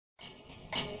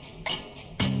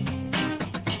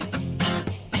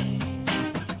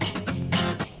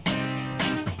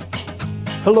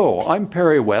Hello, I'm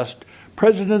Perry West,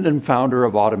 President and founder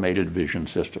of Automated Vision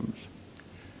Systems.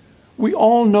 We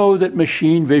all know that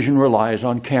machine vision relies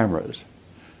on cameras.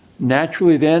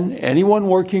 Naturally then, anyone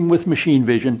working with machine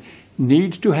vision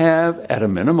needs to have, at a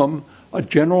minimum, a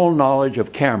general knowledge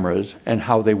of cameras and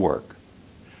how they work.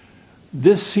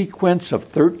 This sequence of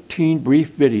 13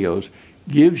 brief videos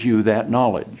gives you that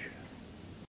knowledge.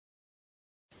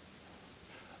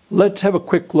 Let's have a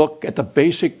quick look at the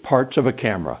basic parts of a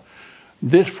camera.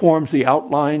 This forms the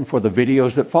outline for the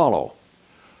videos that follow.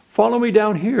 Follow me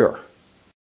down here.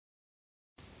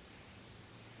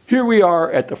 Here we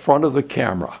are at the front of the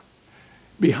camera.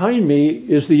 Behind me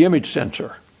is the image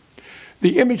sensor.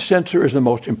 The image sensor is the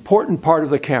most important part of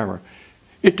the camera.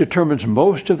 It determines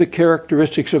most of the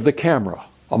characteristics of the camera.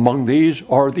 Among these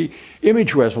are the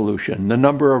image resolution, the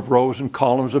number of rows and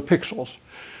columns of pixels,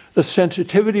 the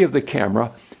sensitivity of the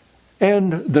camera,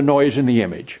 and the noise in the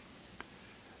image.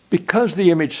 Because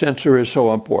the image sensor is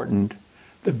so important,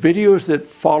 the videos that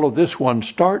follow this one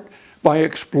start by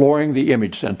exploring the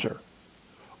image sensor.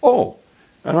 Oh,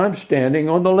 and I'm standing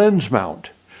on the lens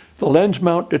mount. The lens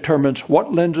mount determines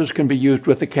what lenses can be used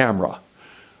with the camera.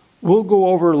 We'll go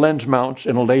over lens mounts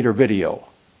in a later video.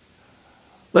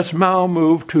 Let's now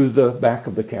move to the back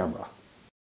of the camera.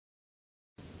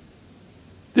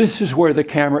 This is where the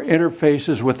camera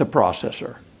interfaces with the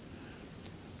processor.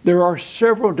 There are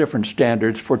several different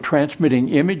standards for transmitting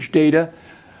image data.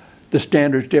 The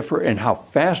standards differ in how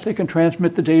fast they can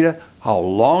transmit the data, how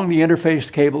long the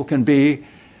interface cable can be,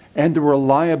 and the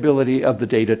reliability of the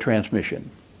data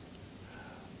transmission.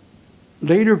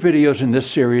 Later videos in this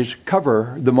series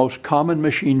cover the most common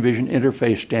machine vision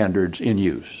interface standards in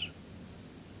use.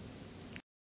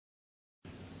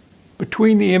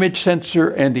 Between the image sensor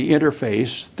and the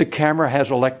interface, the camera has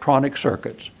electronic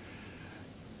circuits.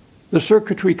 The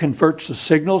circuitry converts the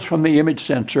signals from the image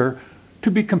sensor to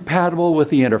be compatible with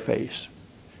the interface.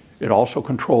 It also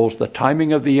controls the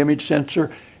timing of the image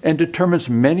sensor and determines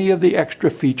many of the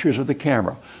extra features of the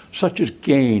camera, such as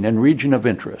gain and region of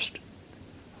interest.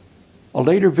 A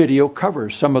later video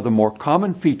covers some of the more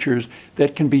common features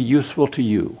that can be useful to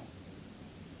you.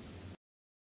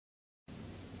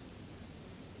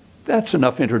 That's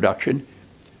enough introduction.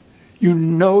 You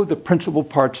know the principal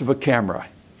parts of a camera.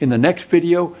 In the next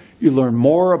video, you learn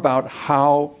more about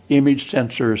how image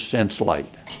sensors sense light.